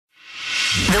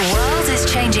The world is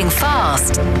changing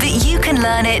fast, but you can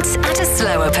learn it at a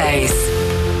slower pace.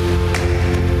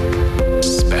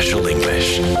 Special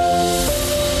English.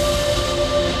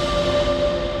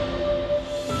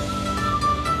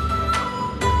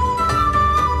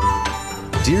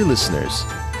 Dear listeners,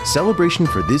 celebration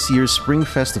for this year's Spring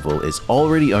Festival is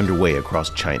already underway across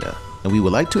China, and we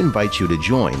would like to invite you to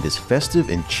join this festive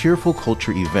and cheerful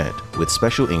culture event with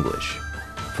Special English.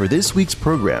 For this week's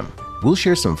program, we'll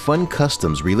share some fun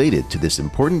customs related to this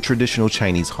important traditional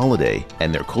Chinese holiday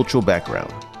and their cultural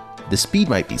background. The speed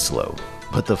might be slow,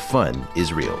 but the fun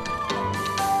is real.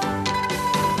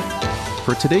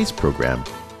 For today's program,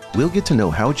 we'll get to know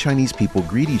how Chinese people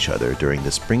greet each other during the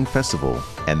Spring Festival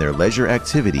and their leisure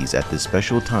activities at this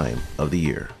special time of the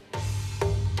year.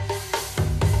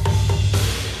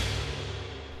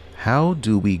 How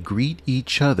do we greet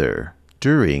each other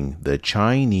during the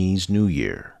Chinese New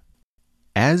Year?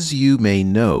 As you may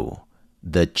know,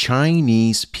 the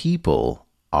Chinese people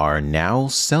are now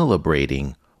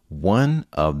celebrating one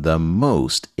of the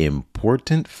most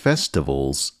important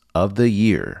festivals of the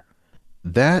year.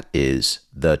 That is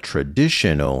the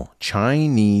traditional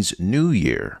Chinese New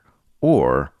Year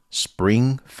or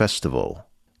Spring Festival.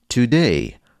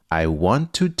 Today, I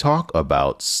want to talk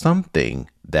about something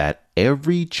that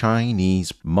every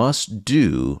Chinese must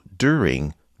do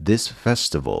during this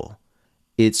festival.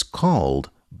 It's called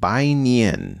Bai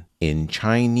Nian in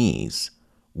Chinese,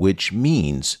 which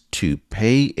means to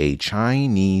pay a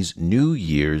Chinese New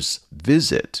Year's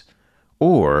visit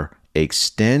or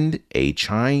extend a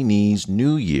Chinese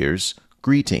New Year's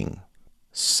greeting.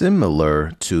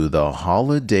 Similar to the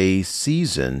holiday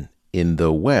season in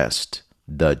the West,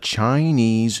 the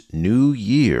Chinese New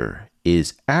Year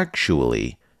is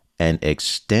actually an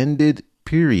extended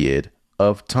period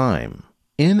of time.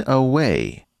 In a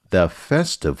way, the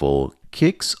festival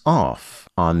kicks off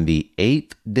on the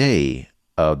 8th day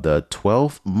of the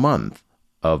 12th month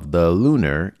of the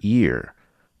lunar year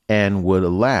and would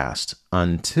last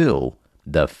until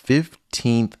the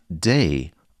 15th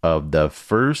day of the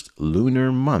first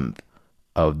lunar month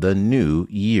of the new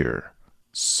year.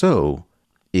 So,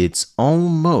 it's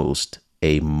almost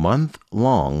a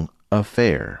month-long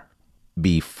affair.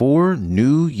 Before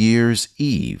New Year's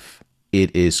Eve,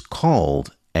 it is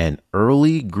called an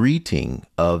early greeting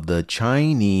of the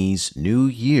Chinese New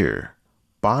Year,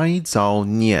 Bai Zao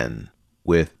Nian,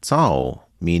 with Zao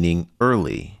meaning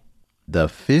early. The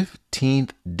 15th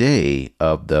day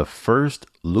of the first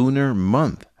lunar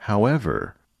month,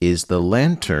 however, is the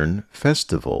Lantern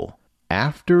Festival,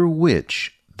 after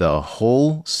which the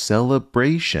whole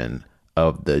celebration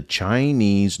of the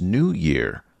Chinese New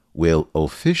Year will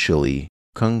officially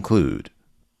conclude.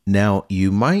 Now,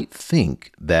 you might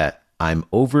think that I'm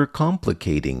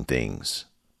overcomplicating things.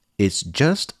 It's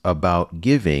just about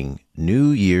giving New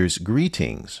Year's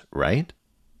greetings, right?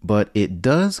 But it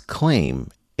does claim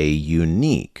a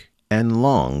unique and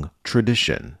long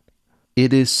tradition.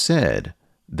 It is said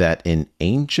that in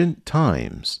ancient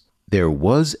times, there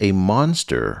was a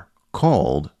monster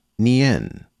called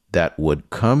Nian that would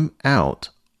come out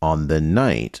on the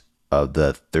night of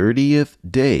the 30th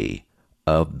day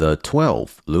of the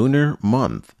 12th lunar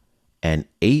month and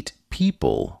ate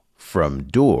people from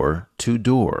door to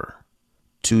door.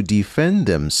 To defend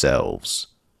themselves,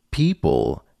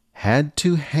 people had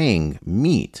to hang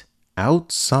meat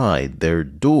outside their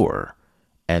door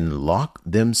and lock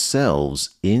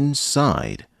themselves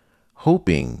inside,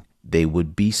 hoping they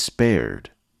would be spared.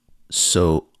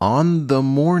 So on the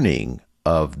morning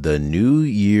of the New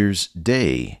Year's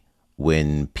Day,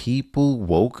 when people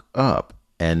woke up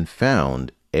and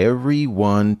found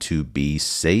everyone to be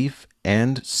safe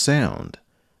and sound,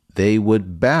 they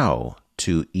would bow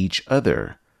to each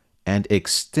other and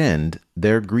extend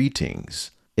their greetings,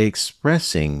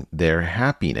 expressing their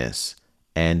happiness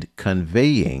and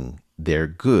conveying their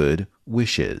good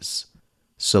wishes.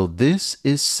 So this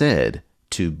is said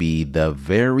to be the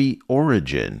very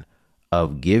origin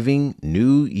of giving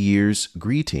New Year's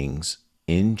greetings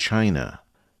in China.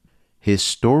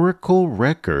 Historical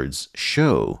records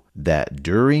show that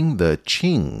during the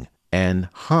Qing and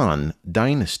Han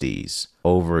dynasties,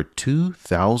 over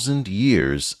 2,000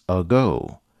 years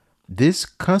ago, this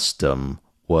custom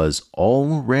was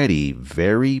already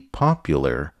very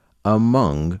popular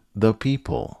among the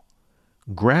people.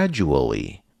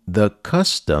 Gradually, the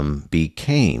custom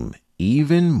became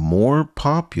even more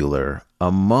popular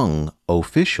among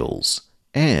officials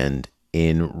and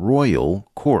in royal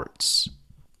courts.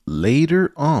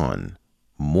 Later on,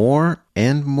 more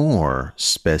and more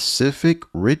specific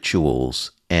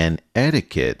rituals and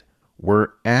etiquette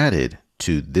were added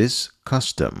to this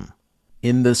custom.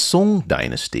 In the Song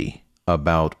dynasty,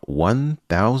 about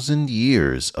 1,000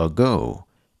 years ago,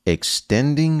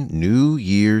 extending New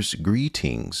Year's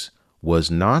greetings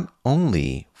was not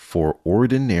only for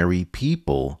ordinary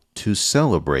people to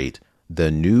celebrate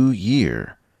the new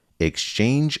year,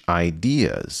 exchange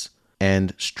ideas,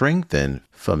 and strengthen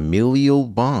familial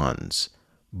bonds,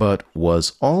 but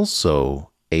was also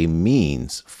a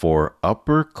means for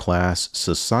upper class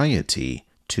society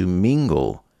to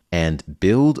mingle and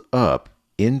build up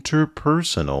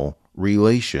interpersonal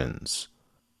relations.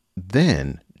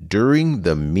 Then, during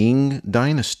the Ming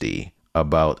Dynasty,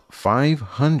 about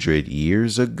 500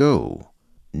 years ago,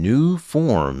 new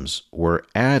forms were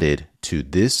added to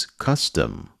this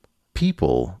custom.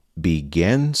 People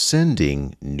began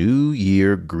sending New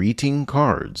Year greeting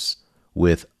cards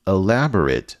with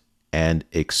elaborate and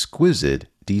exquisite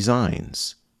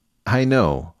designs. I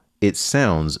know it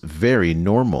sounds very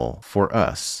normal for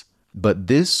us, but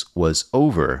this was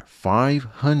over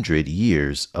 500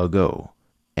 years ago,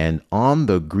 and on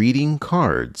the greeting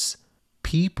cards,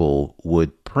 people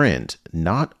would print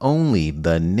not only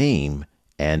the name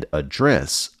and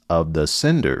address of the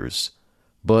senders,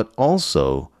 but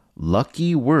also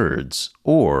lucky words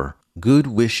or good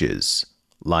wishes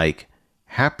like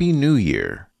Happy New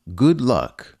Year, good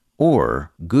luck,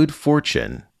 or good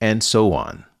fortune, and so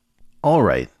on. All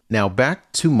right, now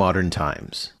back to modern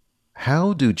times.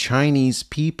 How do Chinese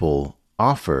people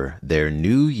offer their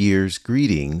New Year's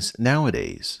greetings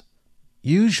nowadays?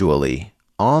 Usually,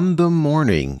 on the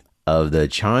morning of the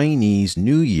Chinese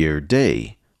New Year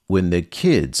day, when the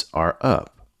kids are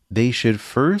up, they should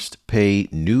first pay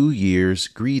New Year's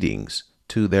greetings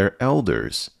to their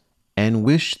elders and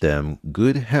wish them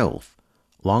good health,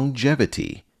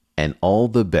 longevity, and all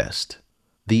the best.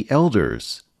 The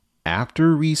elders,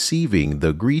 after receiving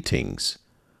the greetings,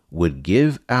 would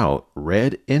give out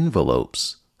red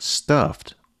envelopes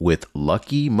stuffed with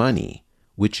lucky money,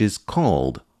 which is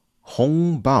called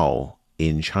Hong Bao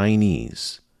in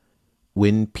Chinese.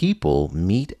 When people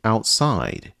meet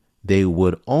outside, they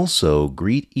would also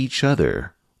greet each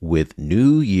other with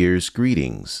New Year's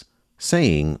greetings,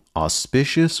 saying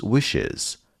auspicious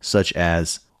wishes such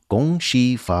as 恭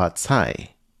喜发财,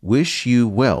 wish you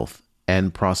wealth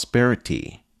and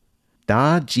prosperity,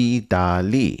 大吉大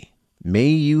利, may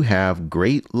you have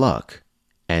great luck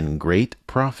and great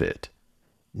profit,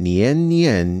 年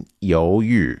年有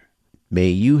余,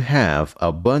 may you have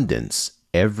abundance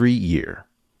every year.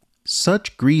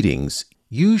 Such greetings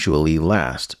usually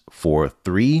last for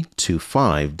 3 to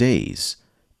 5 days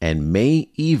and may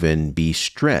even be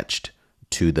stretched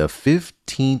to the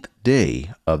 15th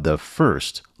day of the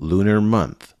first lunar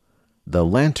month, the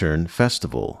Lantern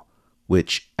Festival,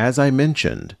 which, as I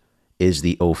mentioned, is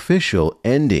the official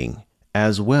ending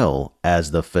as well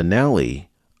as the finale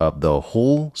of the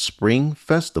whole Spring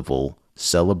Festival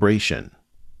celebration.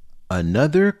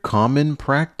 Another common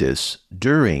practice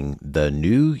during the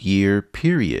New Year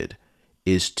period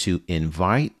is to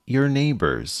invite your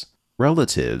neighbors,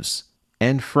 relatives,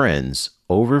 and friends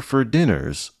over for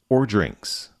dinners or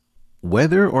drinks.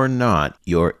 Whether or not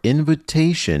your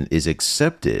invitation is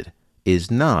accepted is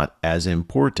not as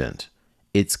important.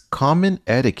 It's common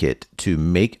etiquette to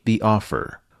make the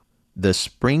offer. The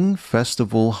Spring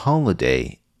Festival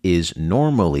holiday is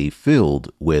normally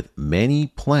filled with many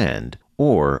planned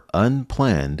or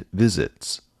unplanned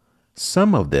visits.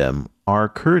 Some of them are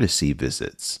courtesy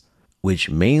visits, which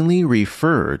mainly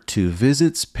refer to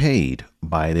visits paid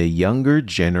by the younger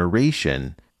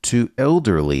generation to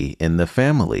elderly in the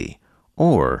family,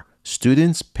 or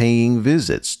students paying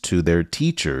visits to their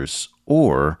teachers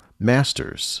or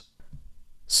masters.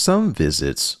 Some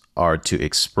visits are to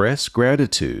express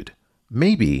gratitude,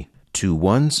 maybe to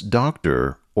one's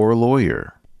doctor or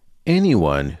lawyer,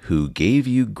 anyone who gave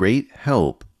you great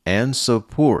help and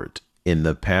support in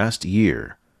the past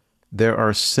year. There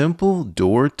are simple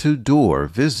door-to-door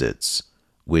visits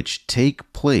which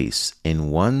take place in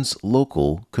one's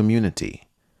local community.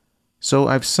 So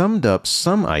I've summed up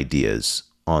some ideas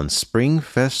on Spring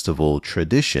Festival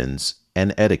traditions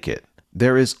and etiquette.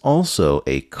 There is also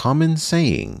a common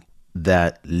saying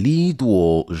that 礼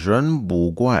多人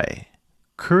不怪,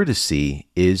 courtesy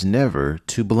is never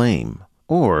to blame,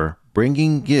 or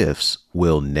bringing gifts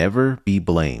will never be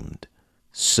blamed.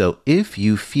 So if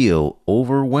you feel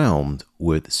overwhelmed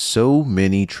with so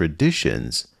many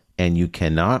traditions and you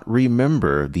cannot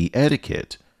remember the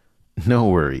etiquette, no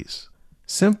worries.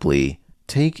 Simply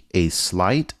take a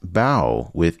slight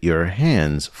bow with your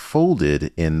hands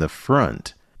folded in the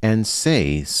front and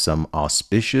say some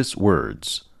auspicious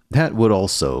words. That would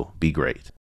also be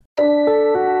great.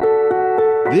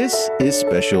 This is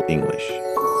Special English.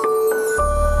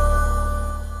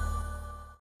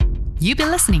 You'll be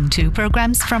listening to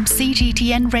programs from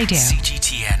CGTN Radio.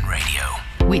 CGTN Radio.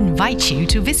 We invite you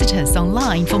to visit us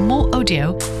online for more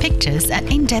audio, pictures, and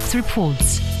in-depth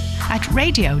reports. At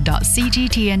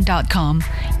radio.cgtn.com,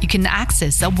 you can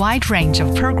access a wide range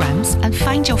of programs and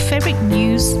find your favorite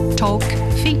news, talk,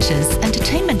 features,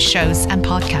 entertainment shows, and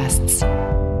podcasts.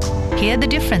 Hear the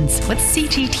difference with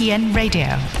CGTN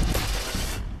Radio.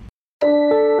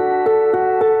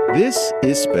 This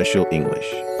is Special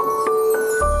English.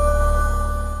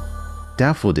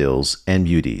 Daffodils and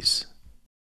beauties.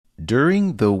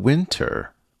 During the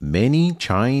winter, many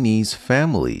Chinese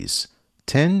families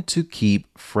tend to keep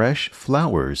fresh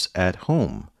flowers at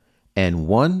home, and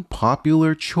one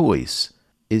popular choice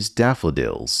is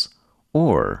daffodils,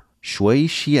 or shui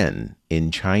xian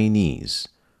in Chinese,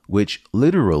 which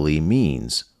literally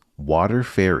means water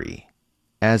fairy.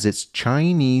 As its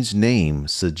Chinese name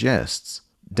suggests,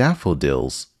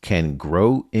 daffodils can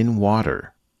grow in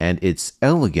water, and its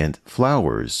elegant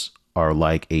flowers are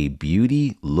like a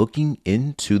beauty looking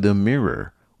into the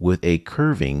mirror with a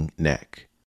curving neck.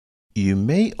 You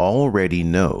may already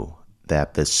know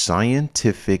that the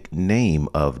scientific name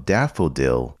of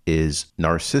daffodil is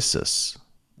Narcissus,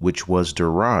 which was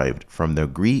derived from the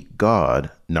Greek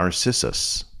god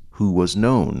Narcissus, who was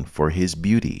known for his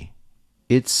beauty.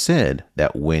 It's said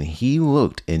that when he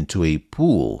looked into a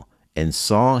pool and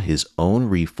saw his own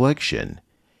reflection,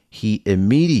 he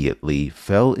immediately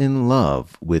fell in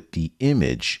love with the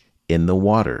image in the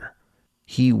water.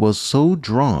 He was so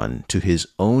drawn to his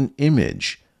own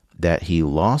image that he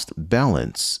lost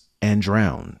balance and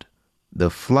drowned. The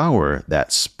flower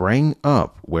that sprang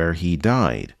up where he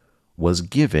died was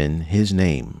given his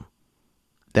name.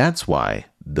 That's why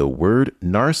the word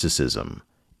narcissism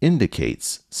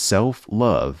indicates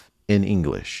self-love in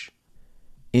English.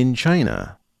 In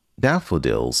China,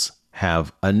 daffodils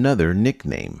have another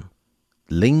nickname,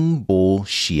 Ling Bo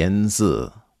Xian Zi,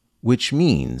 which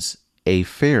means a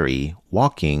fairy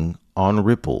walking on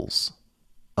ripples.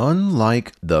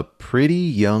 Unlike the pretty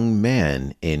young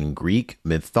man in Greek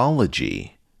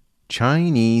mythology,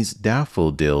 Chinese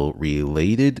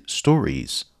daffodil-related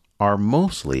stories are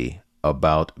mostly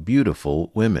about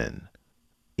beautiful women.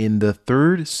 In the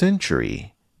 3rd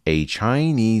century, a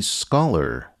Chinese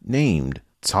scholar named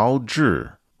Cao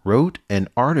Zhi wrote an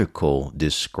article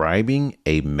describing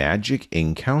a magic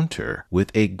encounter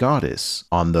with a goddess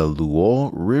on the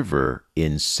Luo River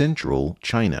in central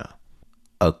China.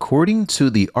 According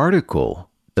to the article,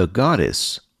 the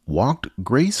goddess walked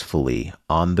gracefully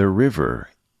on the river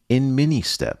in many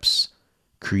steps,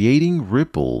 creating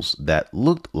ripples that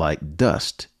looked like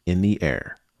dust in the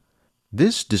air.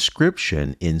 This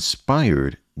description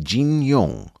inspired Jin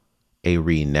Yong, a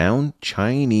renowned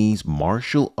Chinese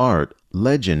martial art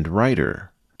legend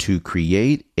writer, to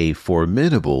create a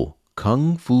formidable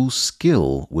kung fu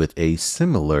skill with a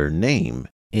similar name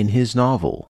in his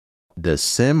novel, The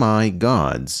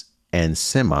Semi-Gods and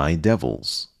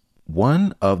Semi-Devils.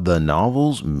 One of the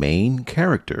novel's main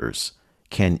characters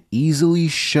can easily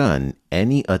shun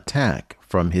any attack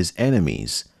from his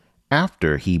enemies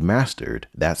after he mastered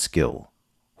that skill.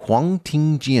 Huang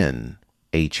Tingjian,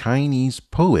 a Chinese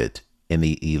poet in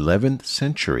the 11th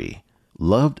century,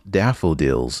 loved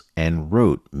daffodils and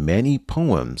wrote many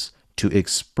poems to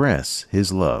express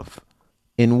his love.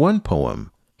 In one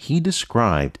poem, he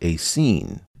described a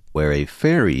scene where a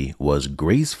fairy was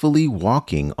gracefully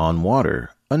walking on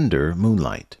water under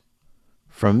moonlight.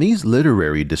 From these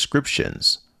literary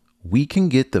descriptions, we can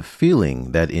get the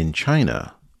feeling that in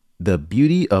China, the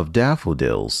beauty of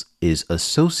daffodils is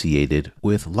associated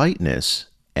with lightness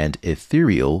and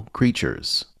ethereal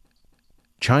creatures.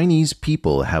 Chinese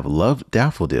people have loved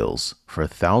daffodils for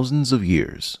thousands of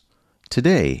years.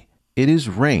 Today, it is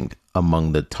ranked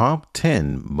among the top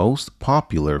 10 most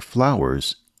popular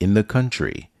flowers in the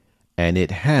country, and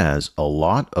it has a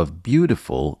lot of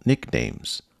beautiful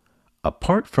nicknames.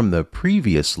 Apart from the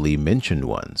previously mentioned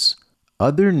ones,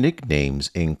 other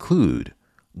nicknames include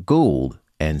gold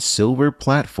and silver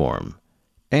platform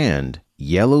and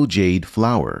yellow jade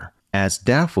flower, as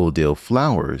daffodil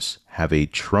flowers have a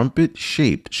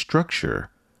trumpet-shaped structure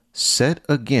set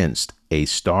against a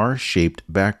star-shaped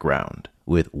background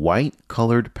with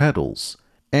white-colored petals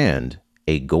and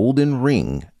a golden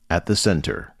ring at the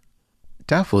center.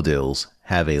 Daffodils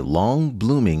have a long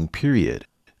blooming period.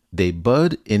 They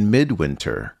bud in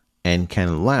midwinter and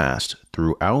can last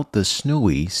throughout the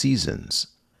snowy seasons.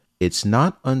 It's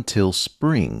not until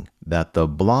spring that the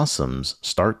blossoms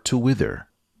start to wither.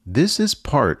 This is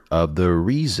part of the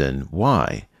reason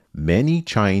why many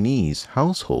Chinese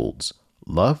households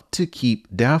love to keep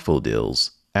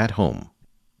daffodils at home.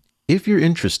 If you're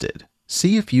interested,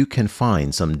 See if you can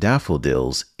find some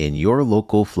daffodils in your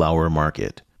local flower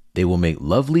market. They will make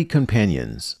lovely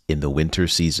companions in the winter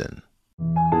season.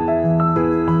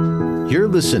 You're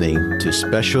listening to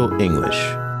Special English.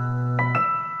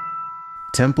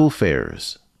 Temple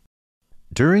fairs.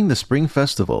 During the Spring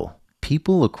Festival,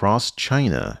 people across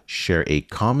China share a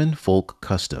common folk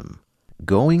custom,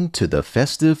 going to the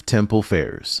festive temple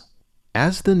fairs.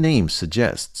 As the name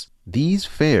suggests, these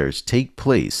fairs take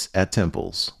place at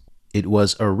temples. It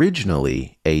was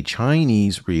originally a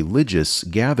Chinese religious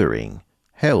gathering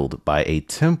held by a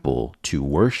temple to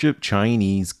worship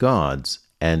Chinese gods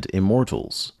and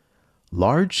immortals.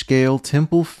 Large-scale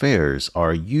temple fairs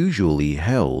are usually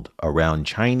held around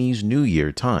Chinese New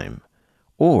Year time,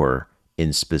 or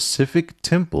in specific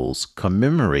temples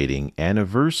commemorating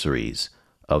anniversaries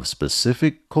of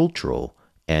specific cultural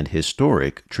and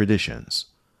historic traditions.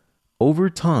 Over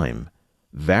time,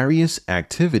 various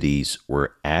activities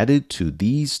were added to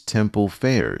these temple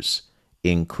fairs,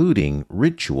 including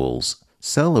rituals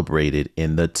celebrated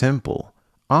in the temple,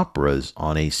 operas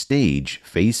on a stage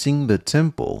facing the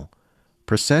temple,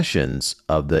 processions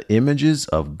of the images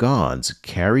of gods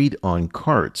carried on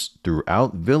carts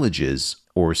throughout villages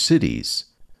or cities,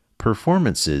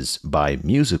 performances by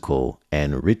musical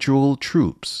and ritual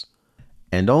troupes,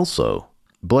 and also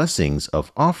blessings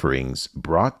of offerings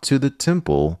brought to the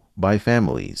temple by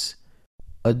families.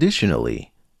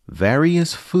 Additionally,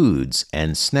 various foods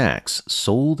and snacks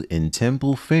sold in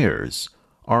temple fairs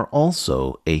are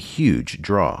also a huge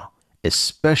draw,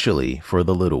 especially for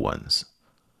the little ones.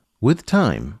 With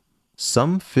time,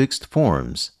 some fixed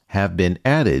forms have been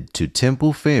added to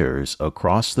temple fairs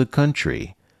across the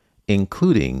country,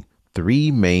 including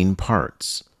 3 main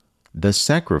parts: the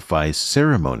sacrifice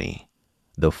ceremony,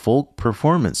 the folk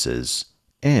performances,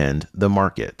 and the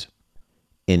market.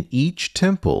 In each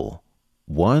temple,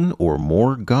 one or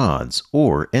more gods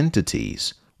or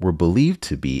entities were believed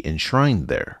to be enshrined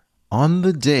there. On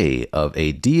the day of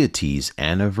a deity's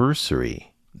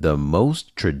anniversary, the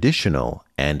most traditional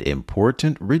and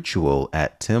important ritual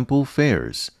at temple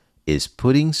fairs is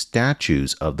putting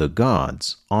statues of the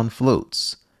gods on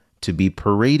floats to be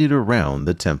paraded around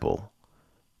the temple.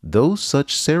 Though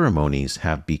such ceremonies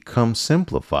have become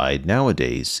simplified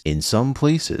nowadays in some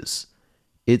places,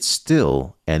 it's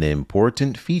still an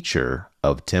important feature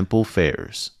of temple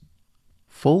fairs.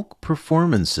 Folk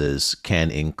performances can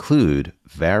include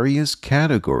various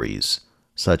categories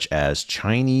such as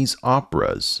Chinese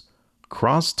operas,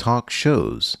 crosstalk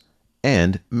shows,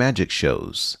 and magic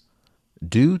shows.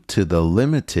 Due to the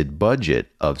limited budget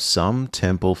of some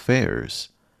temple fairs,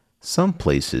 some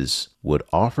places would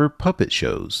offer puppet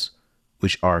shows,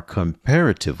 which are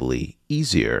comparatively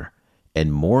easier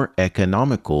and more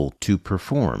economical to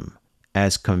perform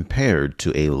as compared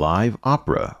to a live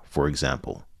opera, for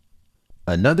example.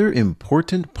 Another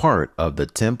important part of the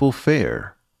temple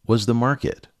fair was the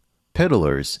market.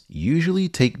 Peddlers usually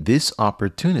take this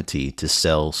opportunity to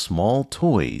sell small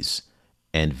toys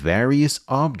and various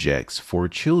objects for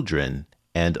children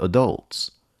and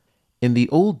adults. In the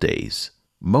old days,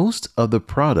 most of the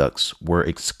products were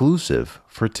exclusive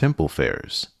for temple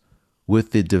fairs.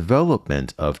 With the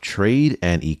development of trade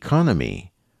and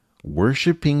economy,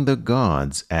 worshiping the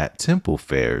gods at temple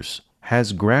fairs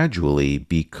has gradually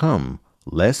become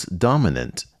less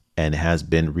dominant and has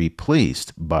been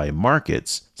replaced by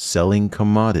markets selling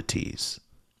commodities.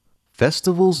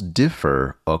 Festivals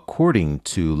differ according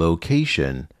to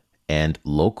location and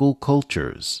local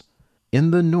cultures.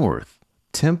 In the north,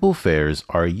 temple fairs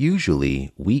are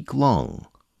usually week-long,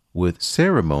 with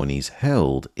ceremonies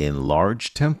held in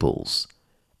large temples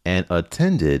and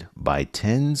attended by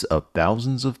tens of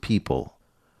thousands of people,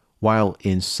 while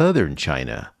in southern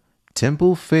China,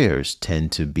 temple fairs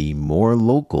tend to be more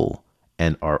local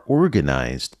and are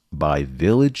organized by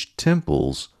village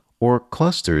temples or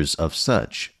clusters of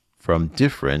such from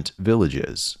different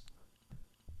villages.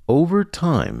 Over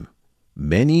time,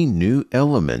 many new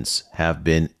elements have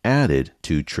been added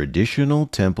to traditional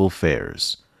temple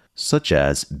fairs, such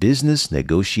as business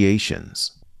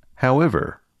negotiations.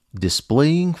 However,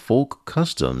 displaying folk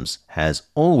customs has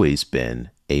always been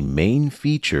a main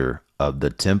feature of the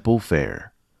temple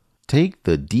fair. Take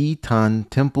the Ditan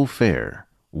Temple Fair,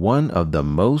 one of the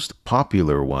most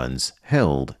popular ones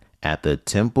held at the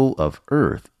Temple of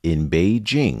Earth in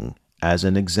Beijing, as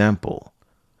an example.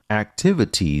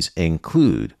 Activities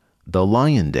include the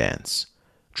lion dance,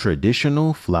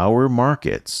 traditional flower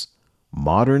markets,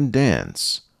 modern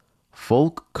dance,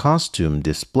 folk costume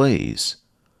displays,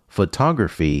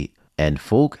 photography and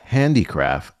folk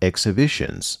handicraft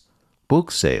exhibitions, book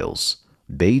sales,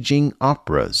 Beijing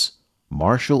operas,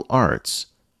 martial arts,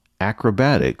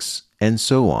 acrobatics, and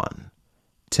so on.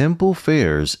 Temple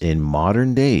fairs in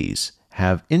modern days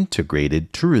have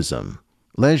integrated tourism,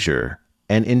 leisure,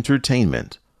 and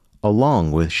entertainment,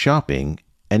 along with shopping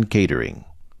and catering.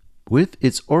 With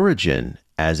its origin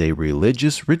as a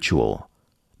religious ritual,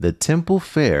 the temple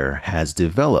fair has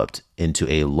developed into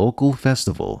a local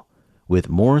festival with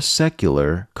more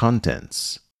secular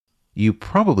contents. You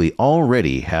probably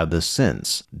already have the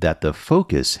sense that the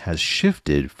focus has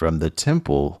shifted from the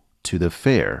temple to the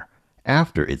fair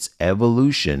after its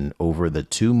evolution over the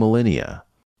 2 millennia.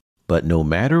 But no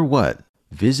matter what,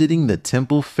 visiting the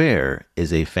temple fair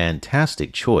is a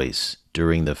fantastic choice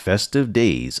during the festive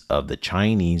days of the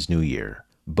Chinese New Year,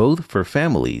 both for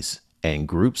families and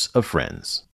groups of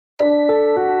friends.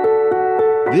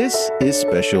 This is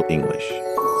Special English.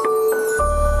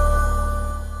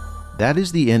 That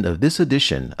is the end of this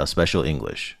edition of Special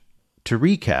English. To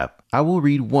recap, I will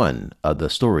read one of the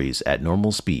stories at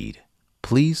normal speed.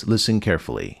 Please listen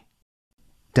carefully.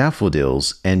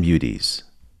 Daffodils and beauties.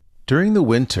 During the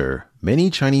winter, many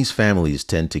Chinese families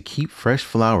tend to keep fresh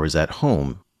flowers at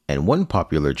home, and one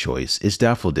popular choice is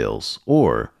daffodils,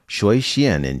 or shui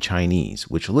xian in Chinese,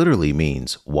 which literally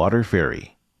means water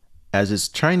fairy. As its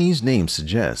Chinese name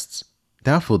suggests,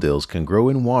 daffodils can grow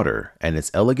in water, and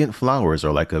its elegant flowers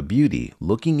are like a beauty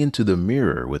looking into the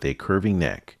mirror with a curving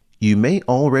neck. You may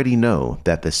already know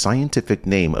that the scientific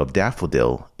name of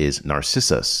daffodil is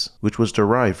Narcissus, which was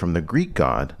derived from the Greek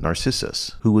god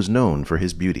Narcissus, who was known for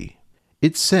his beauty.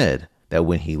 It's said that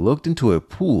when he looked into a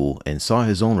pool and saw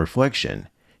his own reflection,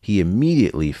 he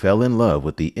immediately fell in love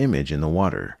with the image in the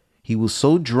water. He was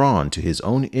so drawn to his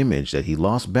own image that he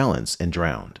lost balance and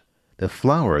drowned. The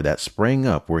flower that sprang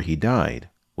up where he died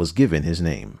was given his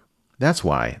name. That's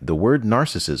why the word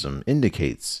narcissism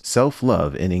indicates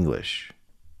self-love in English.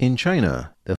 In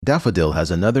China, the daffodil has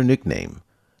another nickname,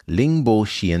 Lingbo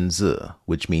Xianzi,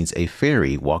 which means a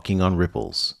fairy walking on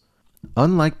ripples.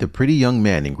 Unlike the pretty young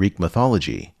man in Greek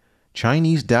mythology,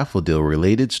 Chinese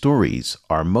daffodil-related stories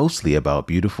are mostly about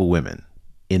beautiful women.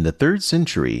 In the 3rd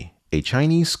century, a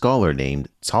Chinese scholar named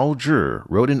Cao Zhi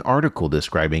wrote an article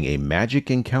describing a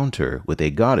magic encounter with a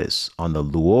goddess on the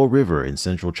Luo River in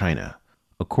central China.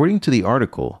 According to the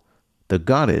article, the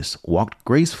goddess walked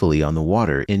gracefully on the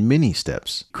water in many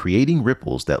steps, creating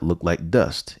ripples that looked like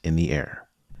dust in the air.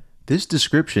 This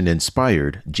description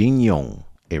inspired Jin Yong,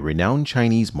 a renowned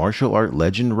Chinese martial art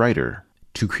legend writer,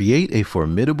 to create a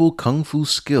formidable kung fu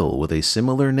skill with a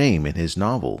similar name in his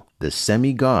novel, The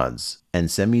Semi-Gods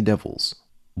and Semi-Devils.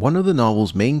 One of the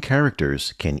novel's main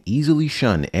characters can easily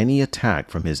shun any attack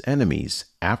from his enemies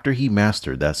after he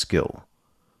mastered that skill.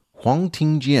 Huang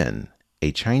Tingjian,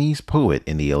 a Chinese poet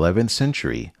in the 11th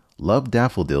century, loved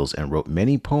daffodils and wrote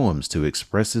many poems to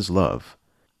express his love.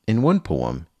 In one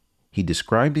poem, he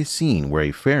described a scene where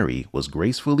a fairy was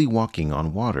gracefully walking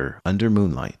on water under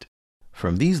moonlight.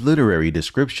 From these literary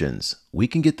descriptions, we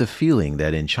can get the feeling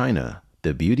that in China,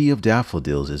 the beauty of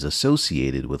daffodils is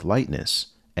associated with lightness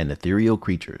and ethereal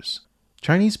creatures.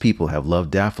 Chinese people have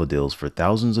loved daffodils for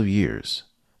thousands of years.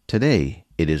 Today,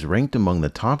 it is ranked among the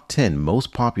top 10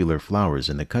 most popular flowers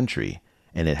in the country,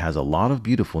 and it has a lot of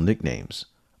beautiful nicknames.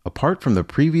 Apart from the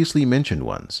previously mentioned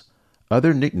ones,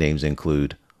 other nicknames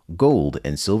include gold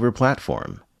and silver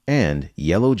platform and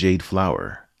yellow jade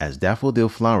flower, as daffodil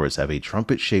flowers have a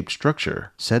trumpet-shaped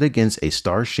structure set against a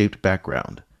star-shaped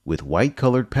background, with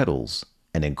white-colored petals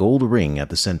and a gold ring at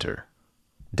the center.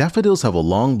 Daffodils have a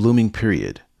long blooming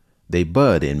period. They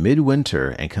bud in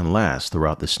midwinter and can last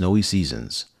throughout the snowy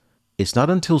seasons. It's not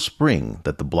until spring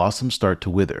that the blossoms start to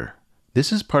wither.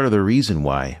 This is part of the reason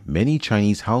why many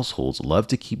Chinese households love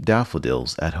to keep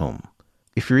daffodils at home.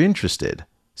 If you're interested,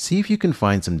 see if you can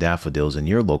find some daffodils in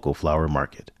your local flower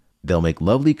market. They'll make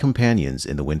lovely companions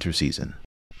in the winter season.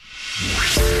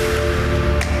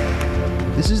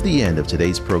 This is the end of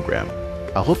today's program.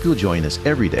 I hope you'll join us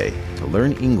every day to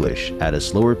learn English at a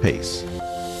slower pace.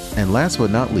 And last but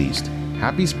not least,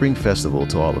 happy Spring Festival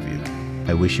to all of you.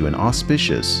 I wish you an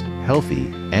auspicious,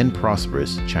 healthy, and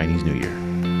prosperous Chinese New Year.